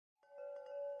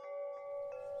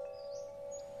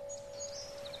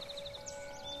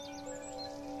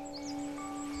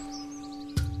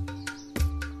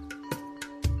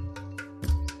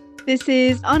This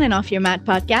is On and Off Your Mat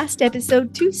podcast,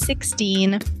 episode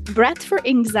 216, Breath for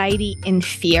Anxiety and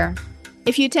Fear.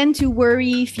 If you tend to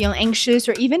worry, feel anxious,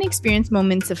 or even experience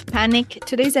moments of panic,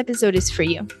 today's episode is for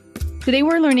you. Today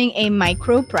we're learning a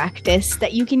micro practice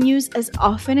that you can use as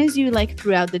often as you like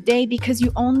throughout the day because you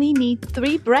only need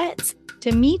 3 breaths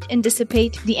to meet and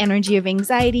dissipate the energy of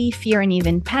anxiety, fear, and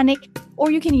even panic, or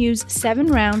you can use 7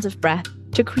 rounds of breath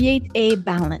to create a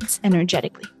balance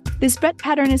energetically. This breath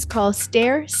pattern is called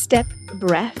stair-step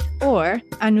breath or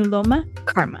Anuloma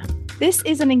Karma. This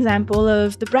is an example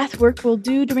of the breath work we'll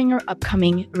do during our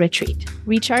upcoming retreat.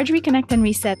 Recharge, reconnect, and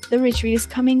reset. The retreat is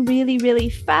coming really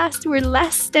fast. We're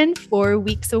less than 4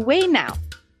 weeks away now.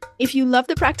 If you love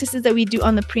the practices that we do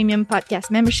on the premium podcast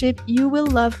membership, you will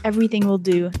love everything we'll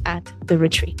do at the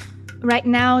retreat. Right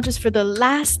now, just for the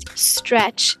last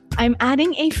stretch, I'm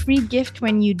adding a free gift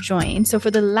when you join. So for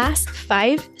the last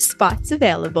 5 spots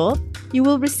available, you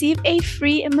will receive a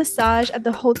free massage at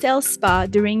the hotel spa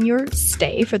during your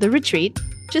stay for the retreat.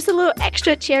 Just a little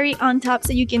extra cherry on top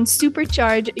so you can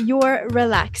supercharge your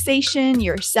relaxation,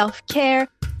 your self-care,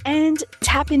 and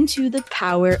tap into the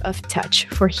power of touch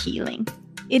for healing.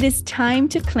 It is time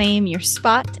to claim your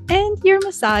spot and your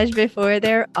massage before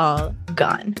they're all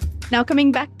gone. Now,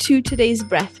 coming back to today's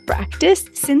breath practice,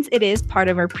 since it is part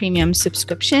of our premium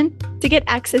subscription, to get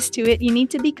access to it, you need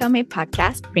to become a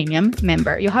podcast premium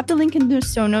member. You'll have the link in the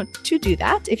show note to do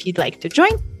that if you'd like to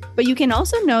join. But you can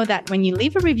also know that when you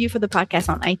leave a review for the podcast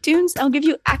on iTunes, I'll give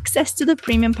you access to the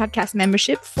premium podcast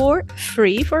membership for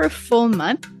free for a full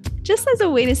month, just as a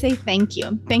way to say thank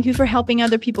you. Thank you for helping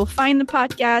other people find the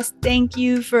podcast. Thank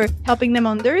you for helping them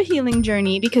on their healing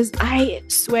journey, because I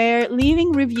swear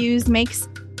leaving reviews makes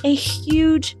a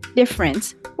huge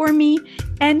difference for me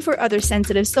and for other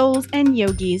sensitive souls and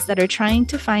yogis that are trying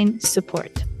to find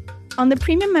support. On the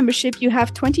premium membership, you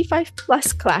have 25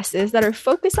 plus classes that are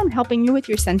focused on helping you with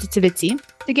your sensitivity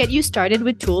to get you started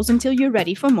with tools until you're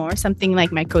ready for more, something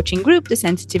like my coaching group, the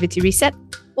Sensitivity Reset,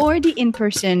 or the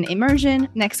in-person immersion,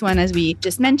 next one, as we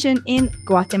just mentioned, in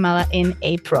Guatemala in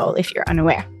April, if you're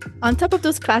unaware. On top of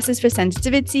those classes for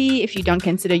sensitivity, if you don't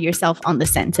consider yourself on the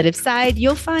sensitive side,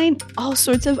 you'll find all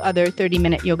sorts of other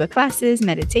 30-minute yoga classes,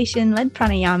 meditation-led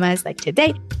pranayamas like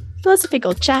today,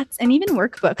 philosophical chats, and even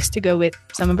workbooks to go with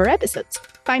some of our episodes.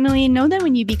 Finally, know that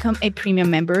when you become a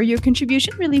premium member, your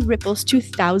contribution really ripples to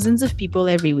thousands of people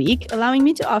every week, allowing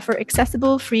me to offer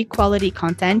accessible, free quality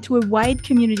content to a wide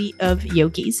community of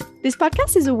yogis. This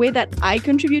podcast is a way that I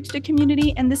contribute to the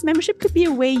community, and this membership could be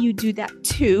a way you do that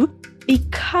too,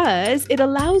 because it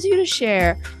allows you to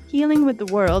share healing with the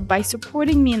world by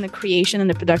supporting me in the creation and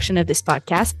the production of this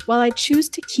podcast, while I choose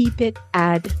to keep it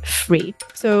ad-free.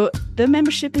 So the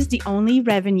membership is the only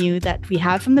revenue that we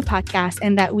have from the podcast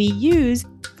and that we use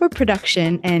for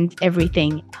production and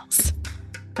everything else.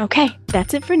 Okay,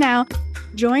 that's it for now.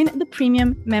 Join the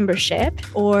premium membership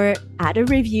or add a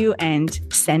review and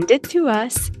send it to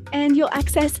us, and you'll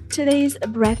access today's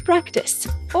breath practice.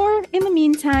 Or in the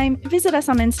meantime, visit us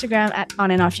on Instagram at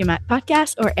On and Off Your Mat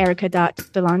Podcast or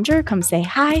erica.belanger. Come say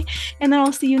hi, and then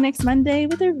I'll see you next Monday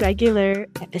with a regular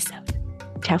episode.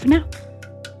 Ciao for now.